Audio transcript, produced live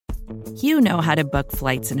You know how to book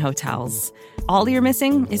flights and hotels. All you're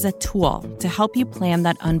missing is a tool to help you plan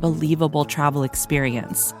that unbelievable travel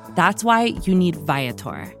experience. That's why you need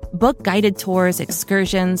Viator. Book guided tours,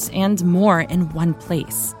 excursions, and more in one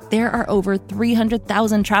place. There are over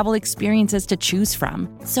 300,000 travel experiences to choose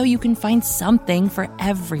from, so you can find something for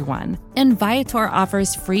everyone. And Viator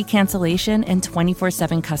offers free cancellation and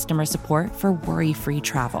 24/7 customer support for worry-free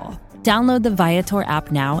travel. Download the Viator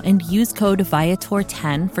app now and use code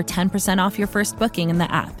Viator10 for 10% off your first booking in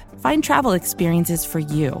the app. Find travel experiences for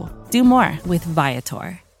you. Do more with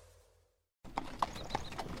Viator.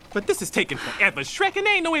 But this is taking forever, Shrek, and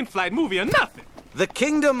ain't no in-flight movie or nothing. The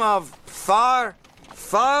kingdom of far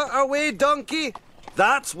away, donkey?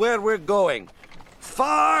 That's where we're going.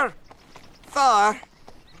 Far away.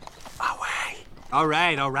 All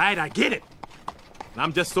right, I get it.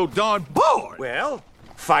 I'm just so darn bored. Well,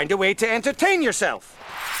 find a way to entertain yourself.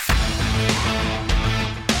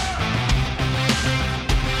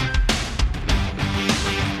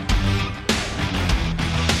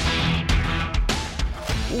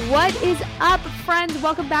 What is up, friends?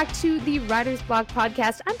 Welcome back to the Writer's Block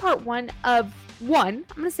podcast. I'm part one of one.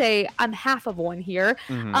 I'm going to say I'm half of one here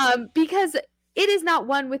because it is not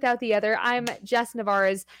one without the other. I'm Jess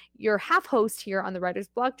Navarez, your half host here on the Writer's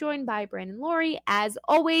Block, joined by Brandon Laurie. As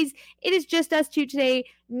always, it is just us two today.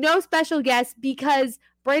 No special guests because,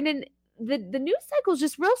 Brandon, the news cycle is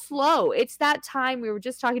just real slow. It's that time. We were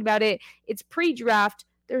just talking about it. It's pre-draft.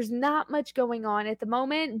 There's not much going on at the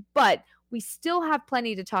moment, but we still have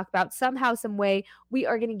plenty to talk about. Somehow, some way, we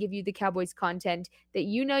are going to give you the Cowboys content that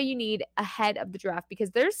you know you need ahead of the draft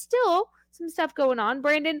because there's still some stuff going on.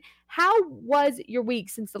 Brandon, how was your week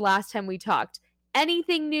since the last time we talked?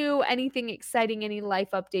 Anything new, anything exciting, any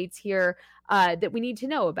life updates here that we need to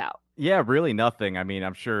know about? Yeah, really nothing. I mean,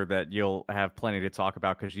 I'm sure that you'll have plenty to talk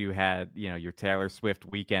about because you had, your Taylor Swift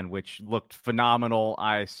weekend, which looked phenomenal.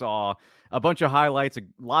 I saw a bunch of highlights, a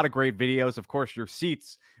lot of great videos. Of course, your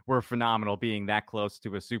seats were phenomenal. Being that close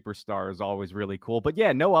to a superstar is always really cool. But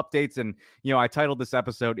yeah, no updates. And, I titled this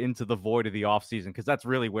episode Into the Void of the Offseason because that's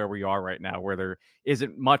really where we are right now, where there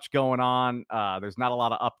isn't much going on. There's not a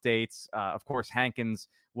lot of updates. Of course, Hankins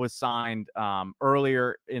was signed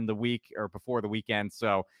earlier in the week or before the weekend.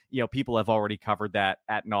 So, people have already covered that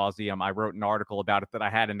ad nauseum. I wrote an article about it that I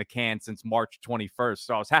had in the can since March 21st.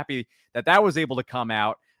 So I was happy that was able to come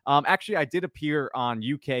out. Actually, I did appear on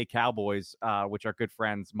UK Cowboys, which are good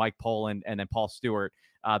friends, Mike Poland and then Paul Stewart.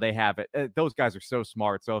 They have it. Those guys are so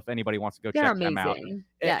smart. So if anybody wants to go check them out,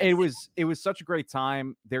 yes. It was such a great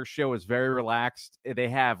time. Their show is very relaxed. They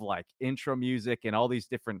have like intro music and all these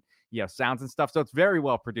different sounds and stuff. So it's very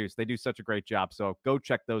well produced. They do such a great job. So go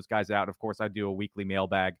check those guys out. Of course, I do a weekly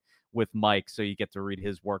mailbag with Mike, so you get to read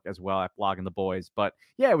his work as well at Blogging the Boys. But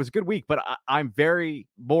yeah, it was a good week. But I'm very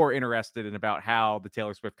more interested in about how the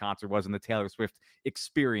Taylor Swift concert was and the Taylor Swift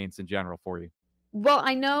experience in general for you. Well,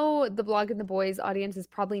 I know the Blogging the Boys audience is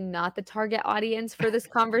probably not the target audience for this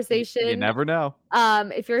conversation. You never know.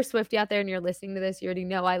 If you're a Swiftie out there and you're listening to this, you already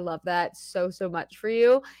know I love that so much for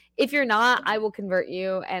you. If you're not, I will convert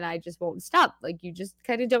you and I just won't stop. Like, you just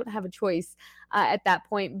kind of don't have a choice at that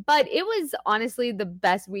point. But it was honestly the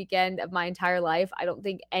best weekend of my entire life. I don't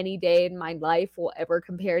think any day in my life will ever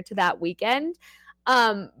compare to that weekend.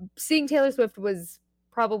 Seeing Taylor Swift was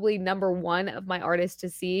probably number one of my artists to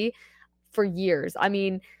see for years. I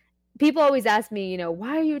mean, people always ask me,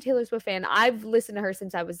 why are you a Taylor Swift fan? I've listened to her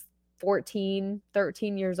since I was 14,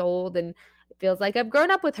 13 years old, and it feels like I've grown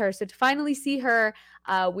up with her. So to finally see her,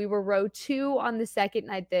 we were row 2 on the second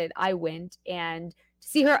night that I went, and to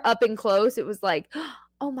see her up and close, it was like,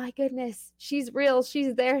 oh my goodness, she's real.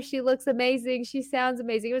 She's there. She looks amazing. She sounds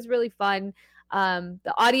amazing. It was really fun.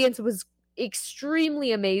 The audience was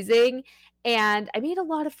extremely amazing. And I made a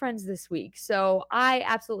lot of friends this week. So I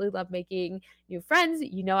absolutely love making new friends.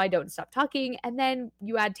 I don't stop talking. And then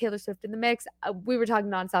you add Taylor Swift in the mix. We were talking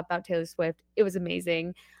nonstop about Taylor Swift. It was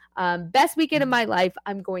amazing. Best weekend of my life,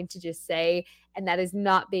 I'm going to just say, and that is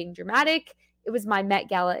not being dramatic. It was my Met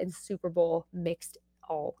Gala and Super Bowl mixed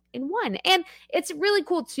all in one. And it's really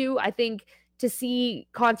cool too, I think, to see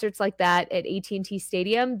concerts like that at AT&T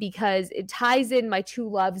Stadium because it ties in my two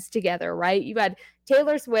loves together, right? You had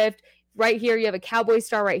Taylor Swift right here. You have a Cowboy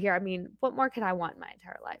star right here. I mean, what more could I want in my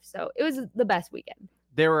entire life? So it was the best weekend.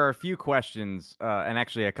 There are a few questions and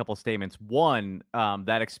actually a couple of statements. One,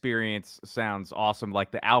 that experience sounds awesome.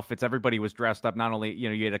 Like the outfits, everybody was dressed up. Not only,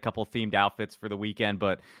 you had a couple of themed outfits for the weekend,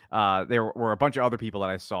 but there were a bunch of other people that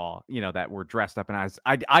I saw, that were dressed up. And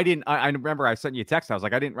I remember I sent you a text. I was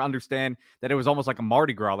like, I didn't understand that it was almost like a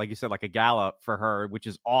Mardi Gras, like you said, like a gala for her, which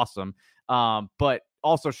is awesome. But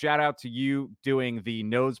also shout out to you doing the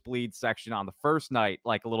nosebleed section on the first night,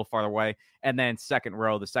 like a little farther away, and then second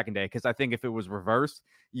row the second day. Because I think if it was reversed,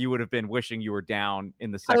 you would have been wishing you were down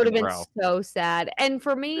in the I would have second been row. so sad. And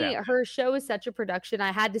for me, Yeah. her show is such a production.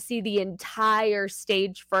 I had to see the entire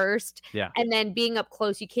stage first. Yeah. And then being up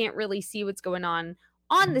close, you can't really see what's going on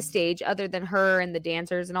the stage other than her and the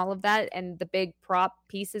dancers and all of that and the big prop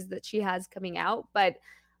pieces that she has coming out. But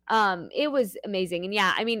it was amazing. And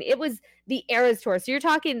yeah, I mean, it was the Eras tour. So you're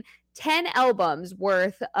talking 10 albums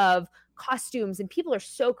worth of costumes, and people are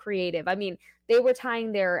so creative. I mean, they were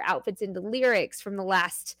tying their outfits into lyrics from the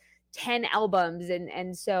last 10 albums,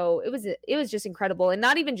 and so it was just incredible. And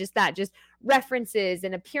not even just that, just references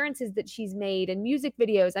and appearances that she's made and music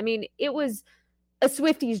videos. I mean, it was a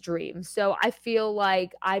Swifty's dream. So I feel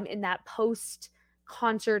like I'm in that post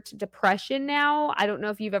concert depression now. I don't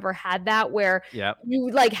know if you've ever had that where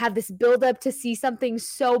you like have this build up to see something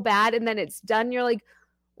so bad and then it's done. You're like,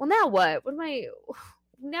 well, now what? What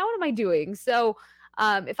am I doing? So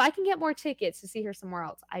if I can get more tickets to see her somewhere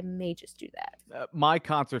else, I may just do that. My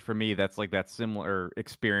concert for me, that's like that similar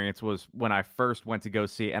experience was when I first went to go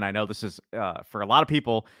see, and I know this is for a lot of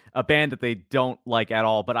people a band that they don't like at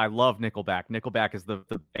all, but I love Nickelback. Nickelback is the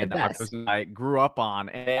band that I grew up on,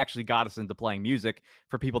 and it actually got us into playing music.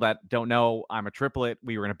 For people that don't know, I'm a triplet.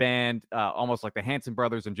 We were in a band, almost like the Hanson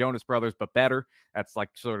Brothers and Jonas Brothers, but better. That's like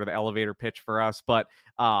sort of the elevator pitch for us. But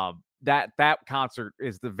that concert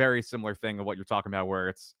is the very similar thing of what you're talking about, where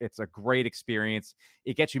it's a great experience.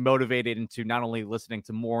 It gets you motivated into not only listening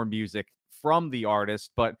to more music from the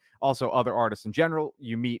artist, but also other artists in general.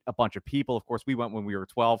 You meet a bunch of people. Of course, we went when we were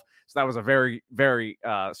 12, so that was a very, very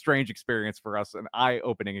strange experience for us, an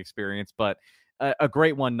eye-opening experience, but a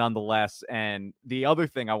great one nonetheless. And the other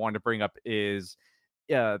thing I wanted to bring up is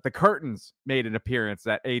the curtains made an appearance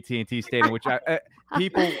at AT&T Stadium, which I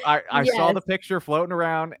saw the picture floating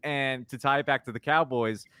around. And to tie it back to the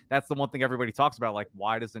Cowboys, that's the one thing everybody talks about. Like,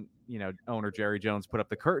 why doesn't owner Jerry Jones put up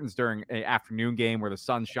the curtains during an afternoon game where the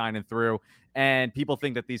sun's shining through? And people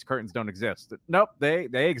think that these curtains don't exist. Nope, they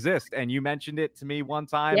exist. And you mentioned it to me one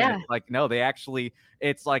time. Yeah. And it's like, no, they actually.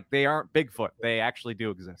 It's like they aren't Bigfoot. They actually do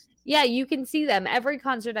exist. Yeah, you can see them. Every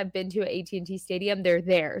concert I've been to at AT&T Stadium, they're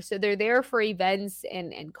there. So they're there for events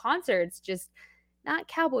and concerts, just not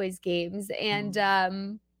Cowboys games.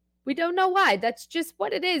 And we don't know why. That's just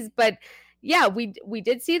what it is. But yeah, we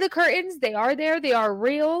did see the curtains. They are there. They are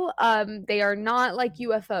real. They are not like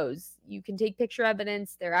UFOs. You can take picture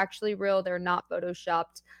evidence. They're actually real. They're not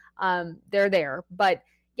photoshopped. They're there. But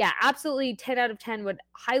yeah, absolutely 10 out of 10 would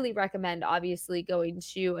highly recommend, obviously, going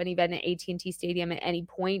to an event at AT&T Stadium at any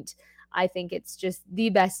point. I think it's just the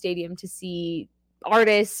best stadium to see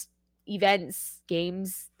artists, events,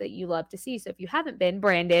 games that you love to see. So if you haven't been,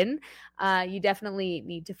 Brandon, you definitely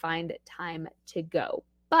need to find time to go.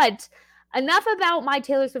 But enough about my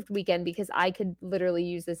Taylor Swift weekend, because I could literally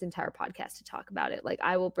use this entire podcast to talk about it. Like,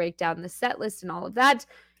 I will break down the set list and all of that.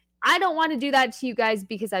 I don't want to do that to you guys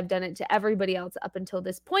because I've done it to everybody else up until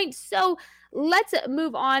this point. So let's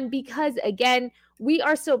move on, because again, we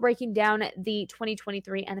are still breaking down the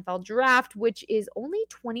 2023 NFL draft, which is only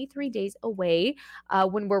 23 days away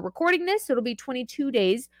when we're recording this. So it'll be 22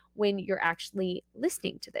 days when you're actually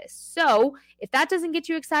listening to this. So if that doesn't get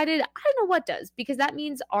you excited, I don't know what does, because that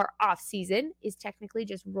means our off season is technically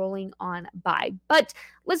just rolling on by. But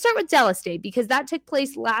let's start with Dallas Day, because that took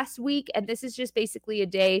place last week. And this is just basically a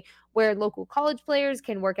day where local college players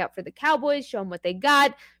can work out for the Cowboys, show them what they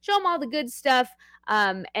got, show them all the good stuff.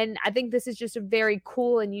 And I think this is just a very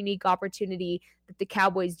cool and unique opportunity that the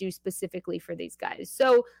Cowboys do specifically for these guys.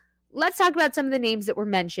 So let's talk about some of the names that were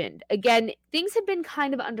mentioned. Again, things have been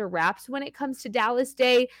kind of under wraps when it comes to Dallas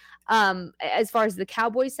Day, as far as the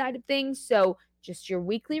Cowboys side of things. So just your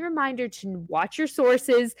weekly reminder to watch your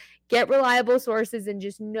sources, get reliable sources, and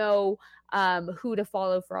just know who to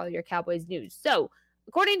follow for all your Cowboys news. So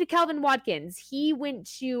according to Calvin Watkins, he went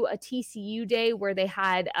to a TCU day where they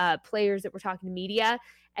had players that were talking to media.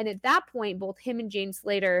 And at that point, both him and James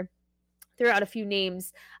Slater threw out a few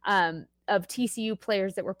names of TCU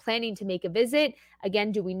players that were planning to make a visit.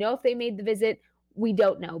 Again, do we know if they made the visit? We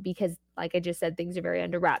don't know, because like I just said, things are very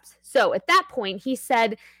under wraps. So at that point, he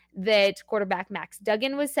said that quarterback Max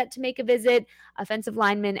Duggan was set to make a visit, offensive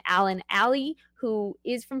lineman Alan Alley, who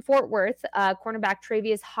is from Fort Worth, cornerback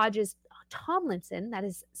Travius Hodges Tomlinson. That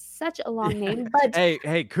is such a long name. But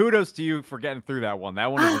hey, kudos to you for getting through that one. That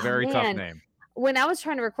one is a very tough name. When I was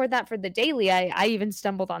trying to record that for the daily, I even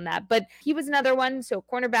stumbled on that. But he was another one. So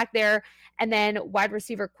cornerback there. And then wide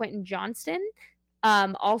receiver Quentin Johnston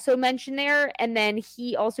also mentioned there. And then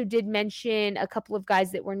he also did mention a couple of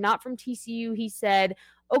guys that were not from TCU. He said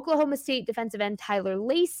Oklahoma State defensive end Tyler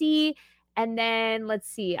Lacey. And then let's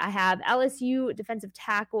see, I have LSU defensive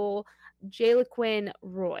tackle Jalaquin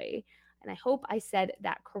Roy. And I hope I said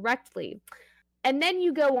that correctly. And then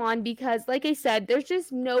you go on because, like I said, there's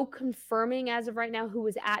just no confirming as of right now who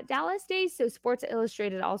was at Dallas Days. So Sports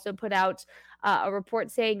Illustrated also put out a report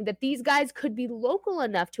saying that these guys could be local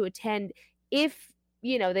enough to attend if,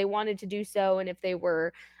 they wanted to do so and if they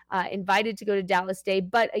were invited to go to Dallas Day.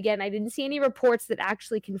 But again, I didn't see any reports that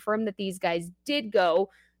actually confirmed that these guys did go.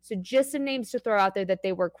 So just some names to throw out there that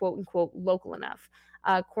they were quote unquote local enough.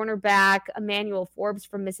 Cornerback Emmanuel Forbes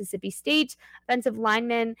from Mississippi State, offensive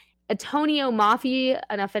lineman Antonio Mafi,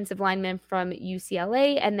 an offensive lineman from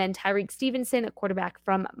UCLA, and then Tyreek Stevenson, a quarterback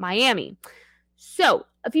from Miami. So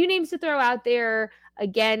a few names to throw out there.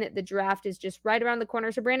 Again, the draft is just right around the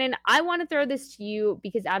corner. So Brandon, I want to throw this to you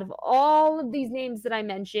because out of all of these names that I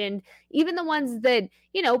mentioned, even the ones that,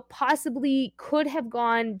 possibly could have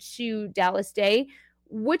gone to Dallas Day,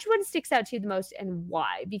 which one sticks out to you the most and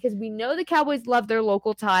why? Because we know the Cowboys love their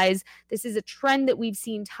local ties. This is a trend that we've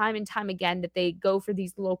seen time and time again that they go for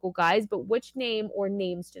these local guys. But which name or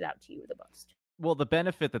names stood out to you the most? Well, the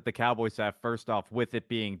benefit that the Cowboys have, first off, with it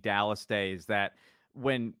being Dallas Day, is that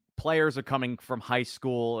when players are coming from high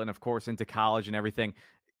school and, of course, into college and everything,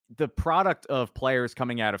 the product of players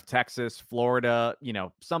coming out of Texas, Florida,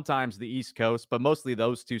 sometimes the East Coast, but mostly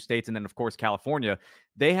those two states, and then, of course, California,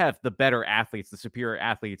 they have the better athletes, the superior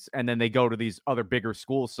athletes, and then they go to these other bigger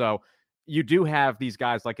schools. So you do have these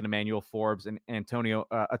guys like an Emmanuel Forbes and Antonio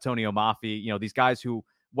Mafi, these guys who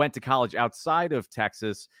went to college outside of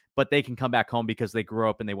Texas, but they can come back home because they grew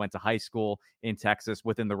up and they went to high school in Texas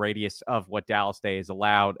within the radius of what Dallas Day is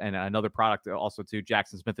allowed. And another product also to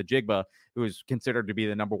Jackson Smith-Njigba, who is considered to be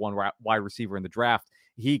the number one wide receiver in the draft.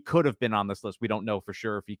 He could have been on this list. We don't know for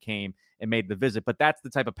sure if he came and made the visit, but that's the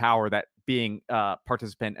type of power that being a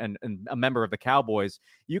participant and a member of the Cowboys,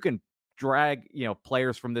 you can drag,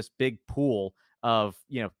 players from this big pool of,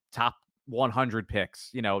 top 100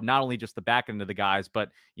 picks, not only just the back end of the guys,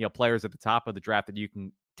 but, players at the top of the draft that you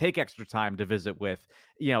can take extra time to visit with.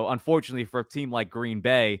 Unfortunately for a team like Green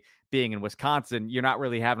Bay being in Wisconsin, you're not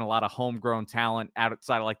really having a lot of homegrown talent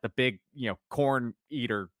outside of like the big, corn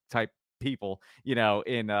eater type people,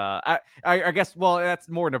 I guess, well, that's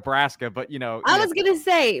more Nebraska, but, I was going to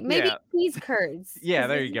say maybe cheese curds. Yeah,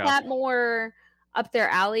 there you go. That more up their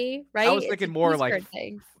alley, right? I was thinking more like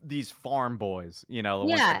these farm boys, the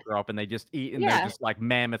ones that grow up and they just eat and they're just like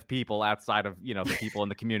mammoth people outside of, the people in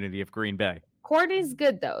the community of Green Bay. Corn is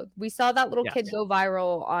good though. We saw that little kid go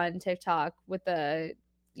viral on TikTok with the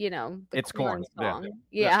it's corn song.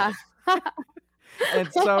 Yeah.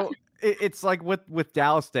 And so it's like with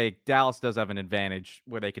Dallas Day, Dallas does have an advantage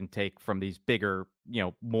where they can take from these bigger,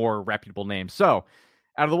 more reputable names. So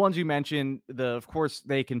out of the ones you mentioned, of course,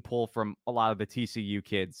 they can pull from a lot of the TCU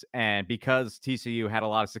kids. And because TCU had a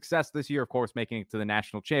lot of success this year, of course, making it to the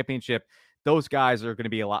national championship, those guys are going to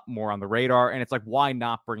be a lot more on the radar. And it's like, why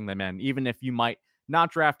not bring them in? Even if you might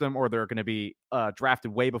not draft them or they're going to be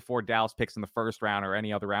drafted way before Dallas picks in the first round or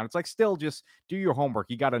any other round. It's like, still just do your homework.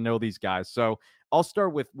 You got to know these guys. So I'll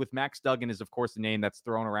start with Max Duggan is, of course, the name that's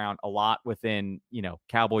thrown around a lot within,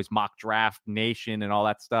 Cowboys mock draft nation and all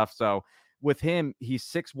that stuff. So with him, he's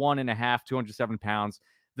 6'1.5", 207 pounds.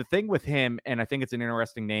 The thing with him, and I think it's an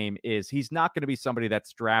interesting name, is he's not going to be somebody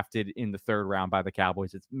that's drafted in the third round by the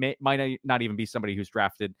Cowboys. It might not even be somebody who's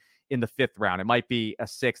drafted in the fifth round. It might be a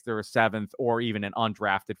sixth or a seventh or even an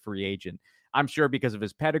undrafted free agent. I'm sure because of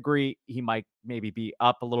his pedigree, he might maybe be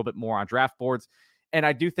up a little bit more on draft boards. And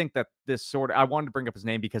I do think that I wanted to bring up his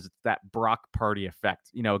name because it's that Brock Purdy effect,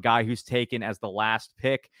 a guy who's taken as the last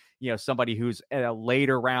pick, somebody who's at a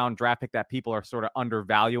later round draft pick that people are sort of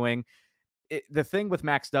undervaluing. The thing with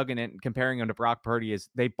Max Duggan and comparing him to Brock Purdy is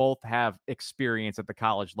they both have experience at the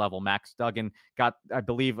college level. Max Duggan got, I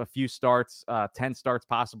believe, a few starts, 10 starts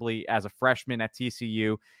possibly as a freshman at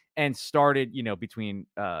TCU, and started, between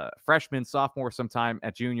freshman, sophomore, sometime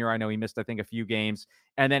at junior. I know he missed, I think, a few games.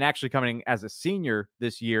 And then actually coming as a senior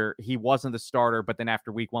this year, he wasn't the starter. But then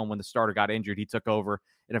after week one, when the starter got injured, he took over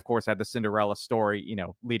and, of course, had the Cinderella story,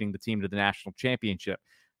 leading the team to the national championship.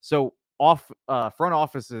 So front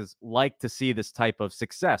offices like to see this type of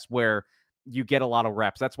success where you get a lot of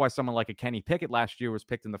reps. That's why someone like a Kenny Pickett last year was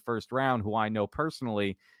picked in the first round, who I know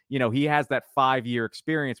personally. He has that 5-year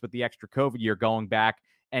experience with the extra COVID year going back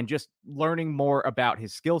and just learning more about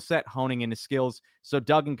his skill set, honing in his skills. So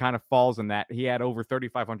Duggan kind of falls in that. He had over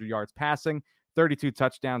 3,500 yards passing, 32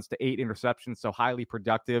 touchdowns to 8 interceptions, so highly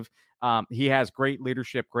productive. He has great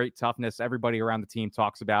leadership, great toughness. Everybody around the team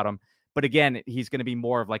talks about him. But again, he's going to be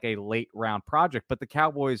more of like a late round project. But the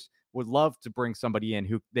Cowboys would love to bring somebody in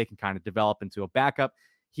who they can kind of develop into a backup.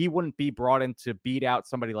 He wouldn't be brought in to beat out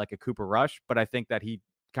somebody like a Cooper Rush, but I think that he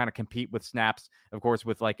kind of compete with snaps, of course,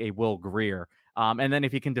 with like a Will Grier. And then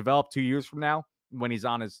if he can develop 2 years from now, when he's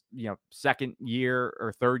on his second year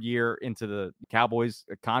or third year into the Cowboys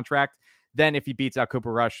contract, then if he beats out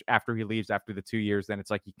Cooper Rush after he leaves after the 2 years, then it's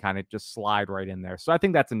like he kind of just slide right in there. So I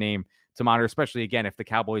think that's a name to monitor, especially again if the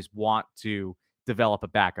Cowboys want to develop a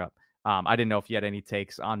backup. I didn't know if you had any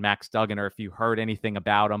takes on Max Duggan or if you heard anything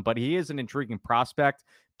about him, but he is an intriguing prospect.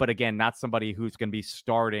 But again, not somebody who's going to be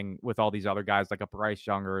starting with all these other guys like a Bryce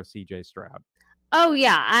Young or a CJ Stroud. Oh,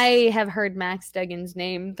 yeah. I have heard Max Duggan's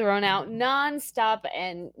name thrown out nonstop,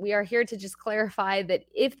 and we are here to just clarify that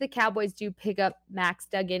if the Cowboys do pick up Max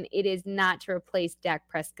Duggan, it is not to replace Dak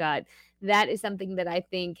Prescott. That is something that I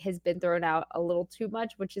think has been thrown out a little too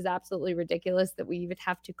much, which is absolutely ridiculous that we even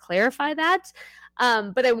have to clarify that.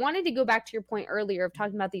 But I wanted to go back to your point earlier of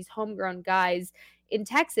talking about these homegrown guys in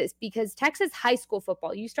Texas, because Texas high school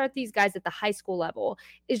football, you start these guys at the high school level,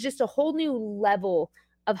 is just a whole new level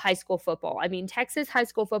of high school football. I mean, Texas high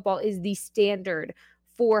school football is the standard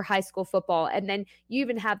for high school football. And then you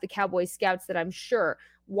even have the Cowboy scouts that I'm sure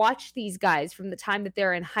watch these guys from the time that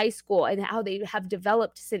they're in high school and how they have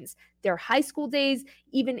developed since their high school days,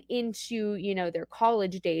 even into, their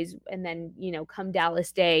college days. And then, come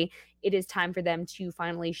Dallas Day, it is time for them to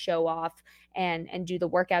finally show off and do the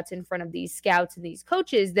workouts in front of these scouts and these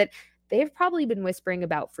coaches that they've probably been whispering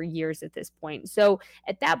about for years at this point. So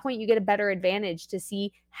at that point, you get a better advantage to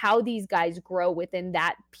see how these guys grow within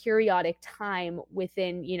that periodic time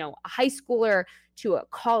within, a high schooler to a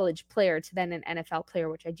college player to then an NFL player,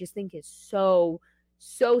 which I just think is so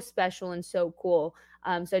special and so cool.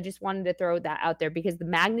 So I just wanted to throw that out there because the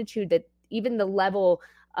magnitude that even the level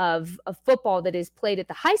of football that is played at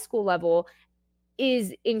the high school level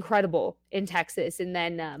is incredible in Texas. And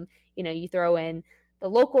then, you throw in the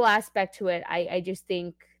local aspect to it. I just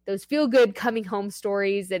think those feel good coming home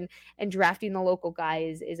stories and drafting the local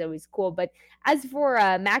guy is always cool. But as for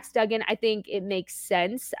Max Duggan, I think it makes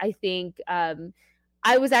sense. I think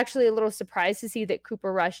I was actually a little surprised to see that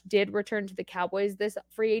Cooper Rush did return to the Cowboys this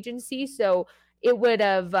free agency. So it would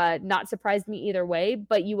have not surprised me either way.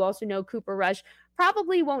 But you also know Cooper Rush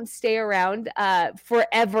probably won't stay around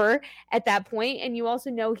forever at that point. And you also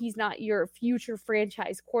know he's not your future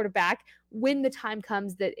franchise quarterback when the time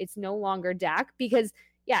comes that it's no longer Dak, because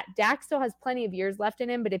Dak still has plenty of years left in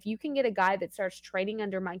him. But if you can get a guy that starts training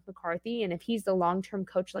under Mike McCarthy, and if he's the long-term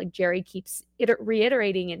coach like Jerry keeps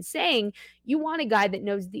reiterating and saying, you want a guy that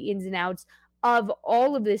knows the ins and outs of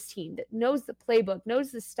all of this team, that knows the playbook,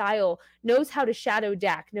 knows the style, knows how to shadow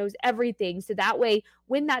Dak, knows everything. So that way,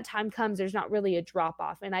 when that time comes, there's not really a drop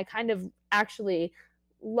off. And I kind of actually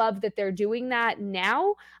love that they're doing that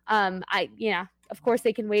now. Of course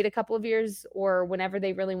they can wait a couple of years or whenever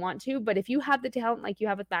they really want to, but if you have the talent like you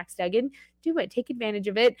have with Max Duggan, do it, take advantage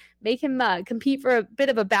of it, make him compete for a bit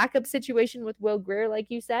of a backup situation with Will Grier, like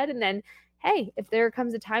you said. And then, hey, if there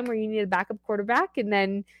comes a time where you need a backup quarterback, and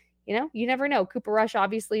then, you never know. Cooper Rush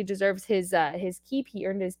obviously deserves his keep. He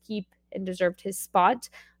earned his keep and deserved his spot.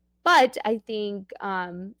 But I think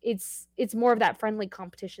it's more of that friendly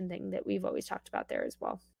competition thing that we've always talked about there as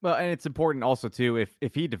well. Well, and it's important also too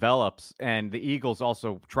if he develops, and the Eagles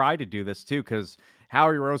also try to do this too, because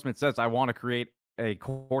Howie Roseman says, I want to create a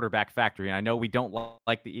quarterback factory. And I know we don't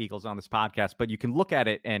like the Eagles on this podcast, but you can look at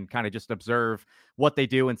it and kind of just observe what they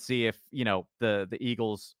do and see if, the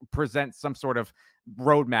Eagles present some sort of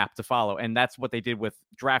roadmap to follow. And that's what they did with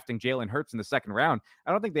drafting Jalen Hurts in the second round.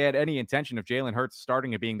 I don't think they had any intention of Jalen Hurts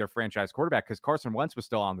starting and being their franchise quarterback because Carson Wentz was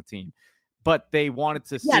still on the team. But they wanted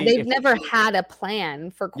to see. Yeah, they've never had a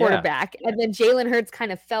plan for quarterback. Yeah. And then Jalen Hurts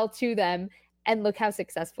kind of fell to them. And look how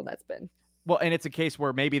successful that's been. Well, and it's a case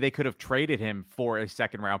where maybe they could have traded him for a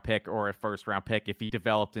second round pick or a first round pick if he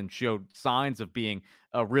developed and showed signs of being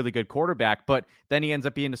a really good quarterback, but then he ends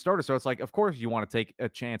up being the starter. So it's like, of course you want to take a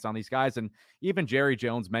chance on these guys. And even Jerry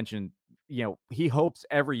Jones mentioned, he hopes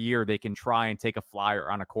every year they can try and take a flyer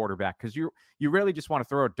on a quarterback, because you really just want to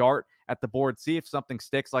throw a dart at the board, see if something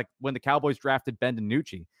sticks. Like when the Cowboys drafted Ben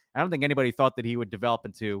DiNucci, I don't think anybody thought that he would develop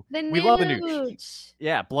into. We love the Nooch.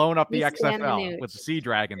 Yeah, blowing up the XFL with the Sea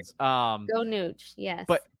Dragons. Go Nooch, yes.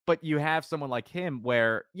 But you have someone like him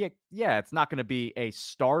where, it's not going to be a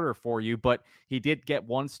starter for you, but he did get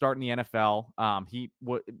one start in the NFL.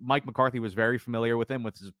 Mike McCarthy was very familiar with him,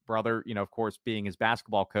 with his brother, of course, being his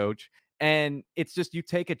basketball coach. And it's just, you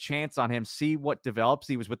take a chance on him, see what develops.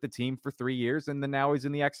 He was with the team for 3 years, and then now he's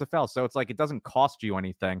in the XFL. So it's like, it doesn't cost you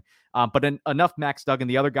anything. But enough Max Duggan.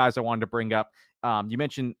 The other guys I wanted to bring up You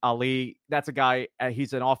mentioned Ali. That's a guy,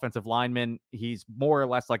 he's an offensive lineman. He's more or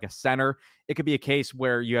less like a center. It could be a case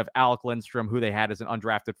where you have Alec Lindstrom, who they had as an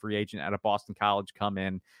undrafted free agent out of Boston College, come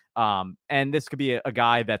in. And this could be a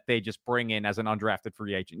guy that they just bring in as an undrafted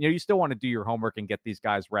free agent. You still want to do your homework and get these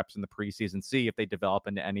guys reps in the preseason, see if they develop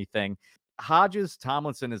into anything. Hodges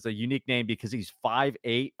Tomlinson is a unique name because he's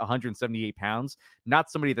 5'8", 178 pounds, not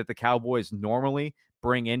somebody that the Cowboys normally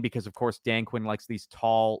bring in because, of course, Dan Quinn likes these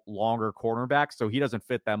tall, longer cornerbacks, so he doesn't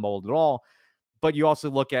fit that mold at all. But you also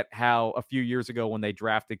look at how a few years ago when they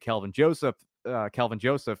drafted Kelvin Joseph,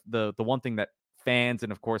 the one thing that fans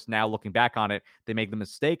and, of course, now looking back on it, they make the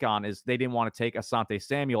mistake on is they didn't want to take Asante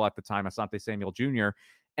Samuel at the time, Asante Samuel Jr.,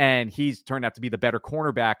 and he's turned out to be the better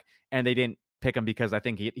cornerback, and they didn't pick him because I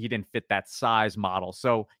think he didn't fit that size model.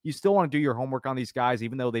 So you still want to do your homework on these guys,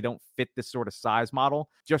 even though they don't fit this sort of size model,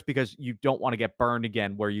 just because you don't want to get burned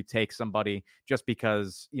again where you take somebody just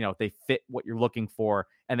because, they fit what you're looking for.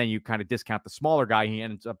 And then you kind of discount the smaller guy. He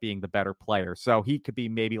ends up being the better player. So he could be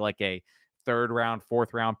maybe like a 3rd round,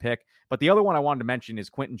 4th round pick. But the other one I wanted to mention is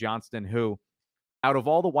Quentin Johnston, who, out of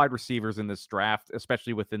all the wide receivers in this draft,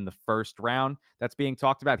 especially within the 1st round that's being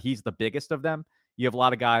talked about, he's the biggest of them. You have a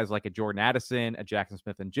lot of guys like a Jordan Addison, a Jackson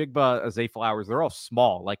Smith and Jigba, a Zay Flowers. They're all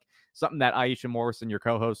small, like something that Aisha Morrison, your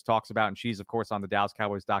co-host, talks about. And she's, of course, on the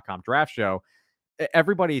DallasCowboys.com draft show.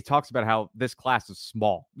 Everybody talks about how this class is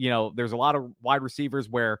small. There's a lot of wide receivers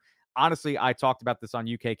where, honestly, I talked about this on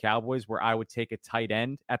UK Cowboys, where I would take a tight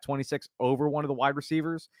end at 26 over one of the wide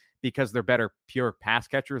receivers because they're better pure pass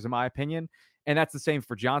catchers, in my opinion. And that's the same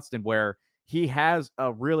for Johnston, where he has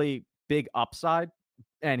a really big upside.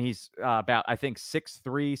 And he's about, I think, 6'3",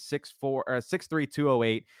 6'4", 6'3",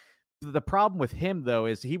 208. The problem with him, though,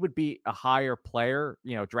 is he would be a higher player,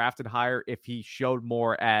 drafted higher if he showed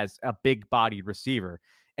more as a big-bodied receiver.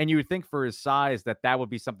 And you would think for his size that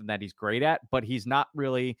would be something that he's great at, but he's not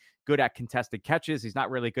really good at contested catches. He's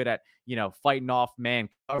not really good at, fighting off man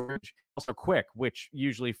coverage. Also quick, which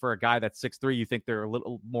usually for a guy that's 6'3", you think they're a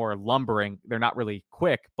little more lumbering. They're not really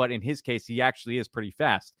quick, but in his case, he actually is pretty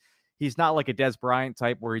fast. He's not like a Des Bryant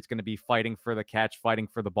type where he's going to be fighting for the catch, fighting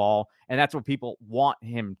for the ball. And that's what people want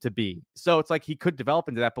him to be. So it's like he could develop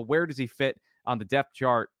into that, but where does he fit on the depth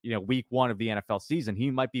chart, week 1 of the NFL season? He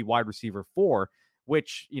might be wide receiver 4,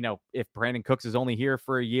 which, if Brandon Cooks is only here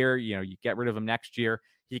for a year, you get rid of him next year,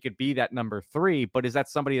 he could be that number 3. But is that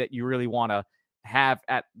somebody that you really want to have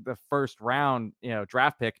at the 1st round,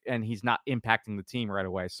 draft pick, and he's not impacting the team right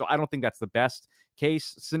away? So I don't think that's the best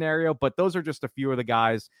case scenario, but those are just a few of the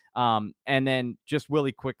guys. And then just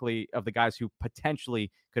really quickly of the guys who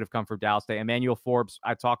potentially could have come from Dallas State. Emmanuel Forbes,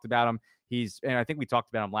 I talked about him. And I think we talked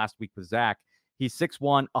about him last week with Zach. He's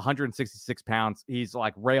 6'1", 166 pounds. He's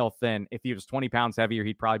like rail thin. If he was 20 pounds heavier,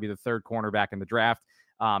 he'd probably be the 3rd cornerback in the draft.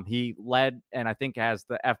 He led and I think has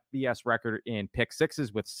the FBS record in pick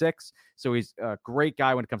sixes with 6. So he's a great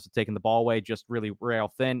guy when it comes to taking the ball away, just really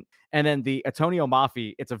rail thin. And then the Antonio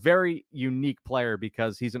Mafi, it's a very unique player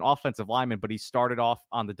because he's an offensive lineman, but he started off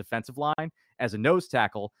on the defensive line as a nose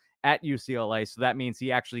tackle at UCLA. So that means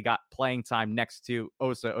he actually got playing time next to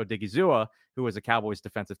Osa Odigizua, who was a Cowboys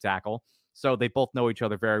defensive tackle. So they both know each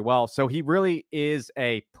other very well. So he really is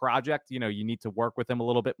a project. You need to work with him a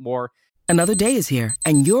little bit more. Another day is here,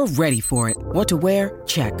 and you're ready for it. What to wear?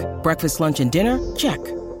 Check. Breakfast, lunch, and dinner? Check.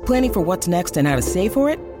 Planning for what's next and how to save for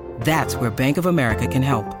it? That's where Bank of America can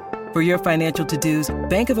help. For your financial to-dos,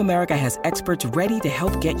 Bank of America has experts ready to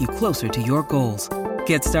help get you closer to your goals.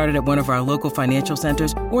 Get started at one of our local financial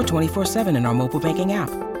centers or 24/7 in our mobile banking app.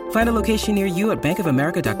 Find a location near you at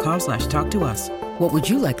bankofamerica.com/talktous. What would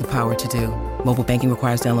you like the power to do? Mobile banking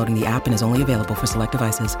requires downloading the app and is only available for select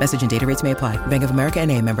devices. Message and data rates may apply. Bank of America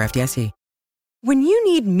N.A., member FDIC. When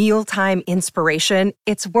you need mealtime inspiration,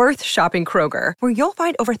 it's worth shopping Kroger, where you'll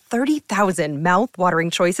find over 30,000 mouth-watering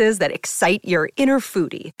choices that excite your inner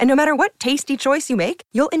foodie. And no matter what tasty choice you make,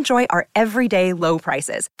 you'll enjoy our everyday low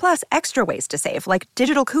prices, plus extra ways to save, like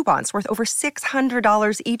digital coupons worth over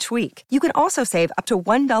 $600 each week. You can also save up to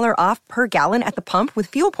 $1 off per gallon at the pump with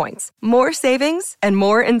fuel points. More savings and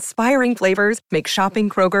more inspiring flavors make shopping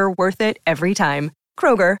Kroger worth it every time.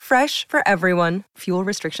 Kroger, fresh for everyone. Fuel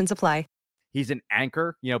restrictions apply. He's an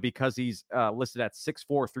anchor, because he's listed at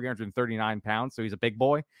 6'4", 339 pounds. So he's a big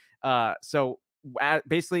boy.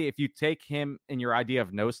 Basically, if you take him in your idea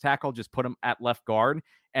of nose tackle, just put him at left guard,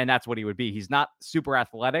 and that's what he would be. He's not super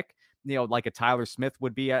athletic, like a Tyler Smith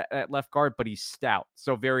would be at left guard, but he's stout.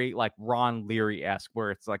 So very like Ron Leary-esque,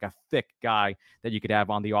 where it's like a thick guy that you could have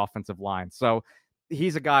on the offensive line. So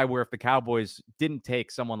he's a guy where if the Cowboys didn't take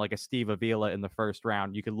someone like a Steve Avila in the first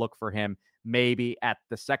round, you could look for him maybe at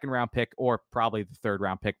the second round pick, or probably the third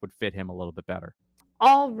round pick would fit him a little bit better.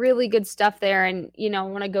 All really good stuff there. And, I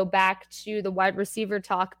want to go back to the wide receiver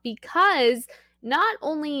talk, because not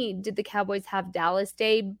only did the Cowboys have Dallas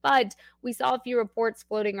Day, but we saw a few reports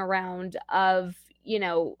floating around of,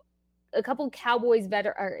 a couple a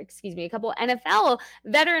couple NFL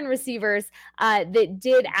veteran receivers that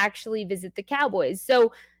did actually visit the Cowboys.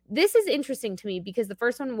 So this is interesting to me, because the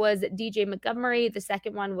first one was DJ Montgomery. The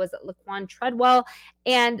second one was Laquan Treadwell.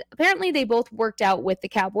 And apparently they both worked out with the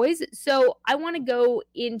Cowboys. So I want to go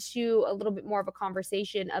into a little bit more of a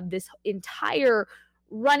conversation of this entire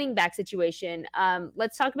running back situation.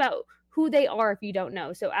 Let's talk about who they are if you don't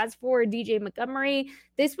know. So as for DJ Montgomery,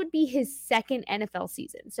 this would be his second NFL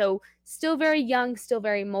season. So still very young, still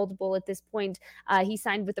very moldable at this point. He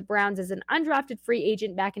signed with the Browns as an undrafted free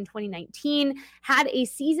agent back in 2019, had a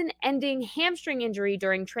season-ending hamstring injury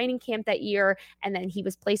during training camp that year, and then he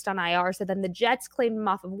was placed on IR. So then the Jets claimed him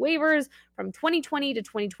off of waivers from 2020 to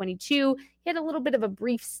 2022. He had a little bit of a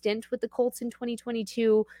brief stint with the Colts in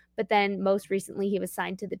 2022, but then most recently he was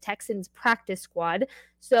signed to the Texans practice squad.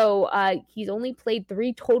 So he's only played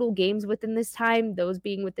 3 total games within this time, those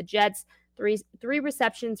being with the Jets. Three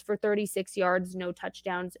receptions for 36 yards, no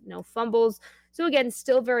touchdowns, no fumbles. So again,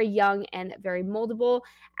 still very young and very moldable.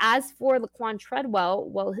 As for Laquan Treadwell,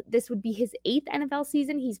 well, this would be his 8th NFL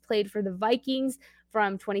season. He's played for the Vikings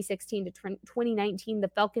from 2016 to 2019, the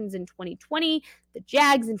Falcons in 2020, the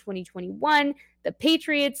Jags in 2021, the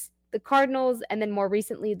Patriots, the Cardinals, and then more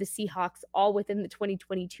recently the Seahawks, all within the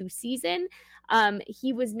 2022 season.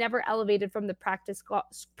 He was never elevated from the practice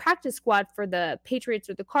squad for the Patriots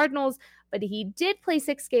or the Cardinals, but he did play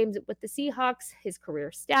 6 games with the Seahawks. His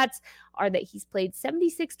career stats are that he's played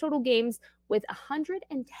 76 total games with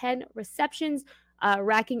 110 receptions,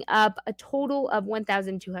 racking up a total of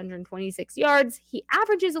 1,226 yards. He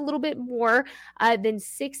averages a little bit more than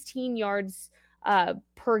 16 yards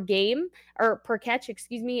per game, or per catch,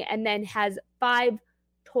 and then has 5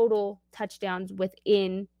 total touchdowns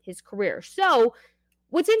within his career. So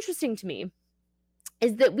what's interesting to me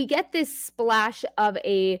is that we get this splash of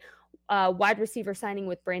a wide receiver signing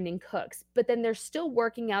with Brandon Cooks, but then they're still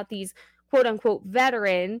working out these quote unquote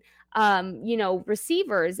veteran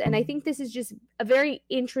receivers. And I think this is just a very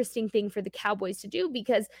interesting thing for the Cowboys to do,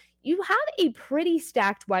 because you have a pretty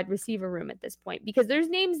stacked wide receiver room at this point, because there's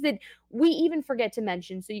names that we even forget to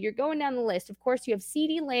mention. So you're going down the list. Of course, you have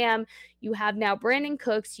CeeDee Lamb, you have now Brandon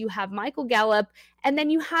Cooks, you have Michael Gallup, and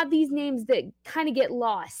then you have these names that kind of get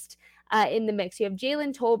lost in the mix. You have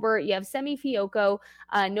Jalen Tolbert, you have Semi Fioco,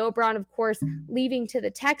 Noah Brown, of course, leaving to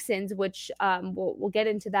the Texans, which we'll get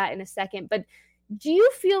into that in a second. But do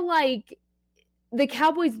you feel like the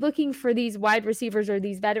Cowboys looking for these wide receivers, or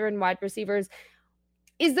these veteran wide receivers,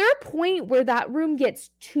 is there a point where that room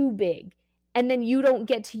gets too big and then you don't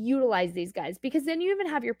get to utilize these guys? Because then you even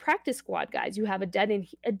have your practice squad guys. You have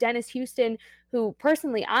a Dennis Houston, who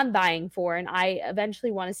personally I'm buying for, and I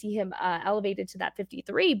eventually want to see him elevated to that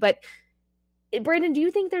 53. But Brandon, do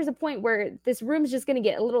you think there's a point where this room's just going to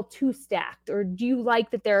get a little too stacked? Or do you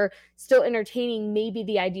like that they're still entertaining maybe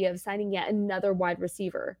the idea of signing yet another wide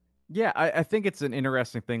receiver? Yeah, I think it's an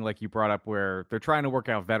interesting thing, like you brought up, where they're trying to work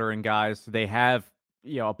out veteran guys. They have,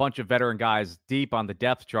 a bunch of veteran guys deep on the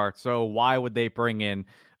depth chart. So why would they bring in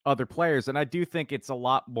other players? And I do think it's a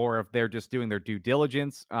lot more of they're just doing their due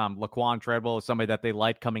diligence. Laquan Treadwell is somebody that they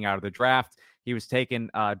like coming out of the draft. He was taken,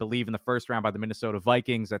 I believe, in the first round by the Minnesota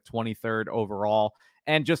Vikings at 23rd overall,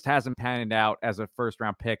 and just hasn't panned out as a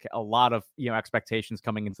first-round pick. A lot of expectations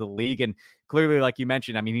coming into the league, and clearly, like you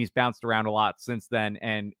mentioned, I mean, he's bounced around a lot since then,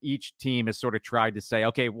 and each team has sort of tried to say,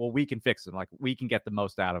 okay, well, we can fix him, like we can get the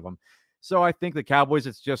most out of him. So I think the Cowboys,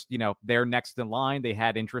 it's just they're next in line. They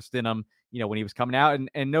had interest in him, when he was coming out,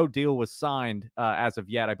 and no deal was signed as of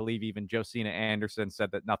yet. I believe even Josina Anderson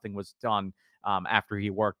said that nothing was done after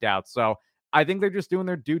he worked out. So I think they're just doing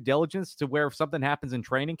their due diligence to where if something happens in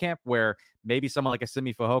training camp where maybe someone like a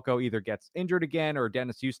Simi Fehoko either gets injured again, or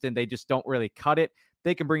Dennis Houston, they just don't really cut it.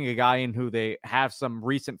 They can bring a guy in who they have some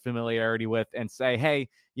recent familiarity with and say, hey,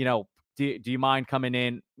 do you mind coming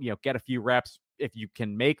in, get a few reps if you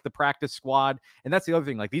can make the practice squad. And that's the other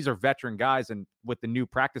thing. Like, these are veteran guys, and with the new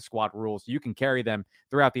practice squad rules, you can carry them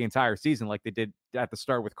throughout the entire season, like they did at the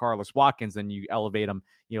start with Carlos Watkins, and you elevate them,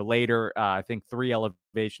 later. I think 3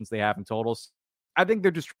 elevations they have in total. I think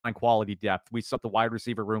they're just trying quality depth. We saw the wide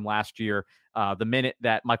receiver room last year. The minute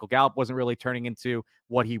that Michael Gallup wasn't really turning into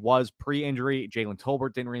what he was pre-injury, Jalen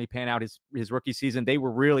Tolbert didn't really pan out his rookie season. They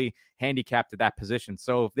were really handicapped at that position.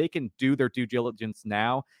 So if they can do their due diligence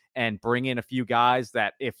now and bring in a few guys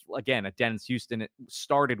that, if again, a Dennis Houston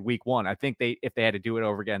started week one, I think if they had to do it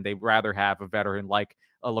over again, they'd rather have a veteran like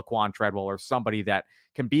a Laquan Treadwell or somebody that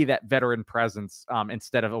can be that veteran presence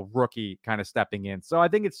instead of a rookie kind of stepping in. So I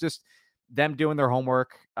think it's just them doing their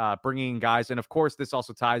homework, bringing in guys. And of course, this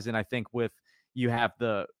also ties in, I think, with you have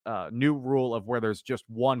the new rule of where there's just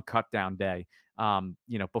one cut down day,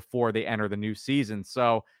 before they enter the new season.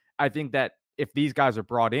 So I think that if these guys are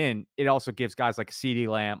brought in, it also gives guys like CeeDee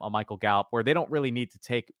Lamb, a Michael Gallup, where they don't really need to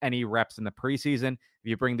take any reps in the preseason. If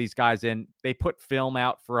you bring these guys in, they put film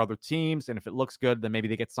out for other teams. And if it looks good, then maybe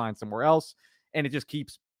they get signed somewhere else. And it just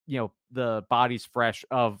keeps the bodies fresh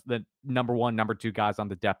of the number one, number two guys on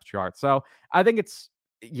the depth chart. So I think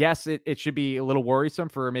it should be a little worrisome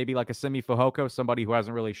for maybe like a Simi Fehoko, somebody who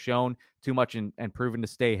hasn't really shown too much and proven to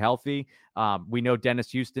stay healthy. We know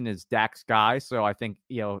Dennis Houston is Dak's guy. So I think,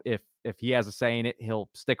 if he has a say in it, he'll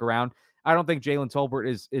stick around. I don't think Jalen Tolbert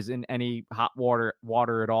is in any hot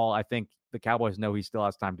water at all. I think the Cowboys know he still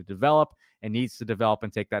has time to develop and needs to develop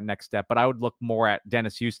and take that next step. But I would look more at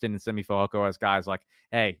Dennis Houston and Simi Fehoko as guys like,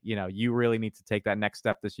 hey, you really need to take that next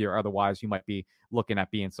step this year. Otherwise, you might be looking at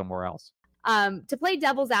being somewhere else. To play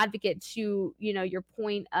devil's advocate to, your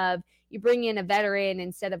point of you bring in a veteran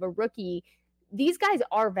instead of a rookie, these guys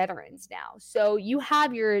are veterans now. So you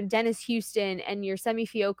have your Dennis Houston and your Simi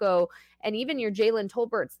Fehoko and even your Jalen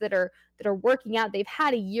Tolberts that are working out. They've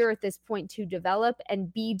had a year at this point to develop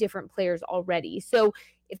and be different players already. So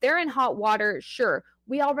if they're in hot water, sure,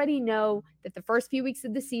 we already know that the first few weeks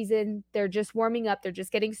of the season, they're just warming up. They're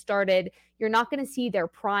just getting started. You're not going to see their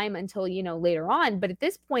prime until, later on. But at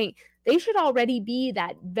this point, they should already be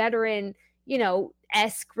that veteran,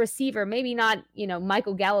 esque receiver, maybe not,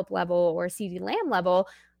 Michael Gallup level or CeeDee Lamb level,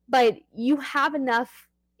 but you have enough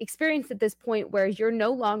experience at this point where you're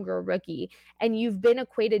no longer a rookie and you've been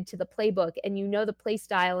equated to the playbook and the play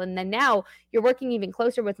style. And then now you're working even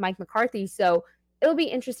closer with Mike McCarthy. So it'll be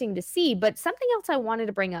interesting to see. But something else I wanted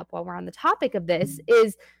to bring up while we're on the topic of this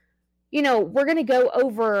is, we're going to go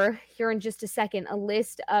over here in just a second, a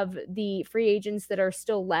list of the free agents that are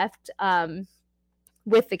still left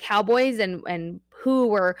with the Cowboys and who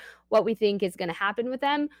or what we think is going to happen with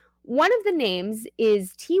them. One of the names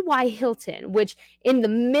is T.Y. Hilton, which in the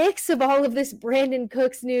mix of all of this Brandon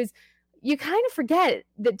Cooks news, you kind of forget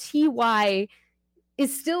that T.Y.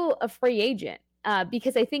 is still a free agent.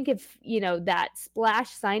 Because I think if, that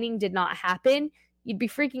splash signing did not happen, you'd be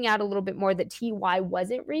freaking out a little bit more that T.Y.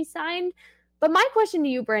 wasn't re-signed. But my question to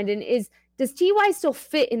you, Brandon, is does T.Y. still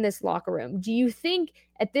fit in this locker room? Do you think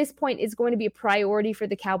at this point it's going to be a priority for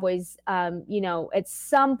the Cowboys, at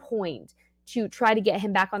some point to try to get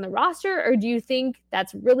him back on the roster? Or do you think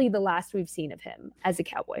that's really the last we've seen of him as a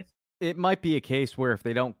Cowboy? It might be a case where if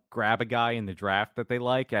they don't grab a guy in the draft that they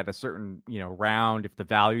like at a certain, round, if the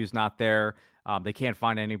value is not there, they can't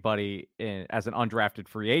find anybody as an undrafted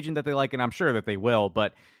free agent that they like, and I'm sure that they will.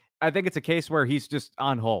 But I think it's a case where he's just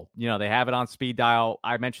on hold. They have it on speed dial.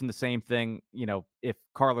 I mentioned the same thing. If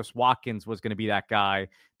Carlos Watkins was going to be that guy,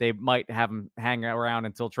 they might have him hang around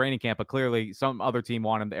until training camp. But clearly, some other team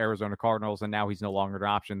wanted the Arizona Cardinals, and now he's no longer an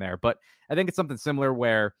option there. But I think it's something similar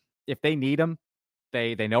where if they need him,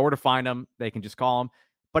 they know where to find him. They can just call him.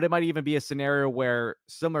 But it might even be a scenario where,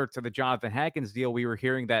 similar to the Jonathan Hankins deal, we were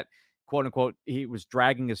hearing that, quote unquote, he was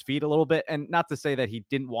dragging his feet a little bit. And not to say that he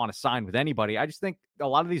didn't want to sign with anybody. I just think a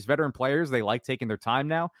lot of these veteran players, they like taking their time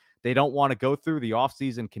now. They don't want to go through the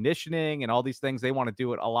offseason conditioning and all these things. They want to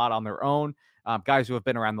do it a lot on their own. Guys who have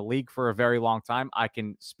been around the league for a very long time, I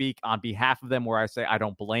can speak on behalf of them where I say I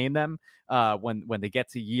don't blame them when they get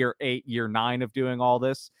to year 8, year 9 of doing all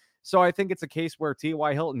this. So I think it's a case where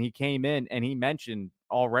T.Y. Hilton, he came in and he mentioned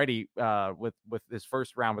already with his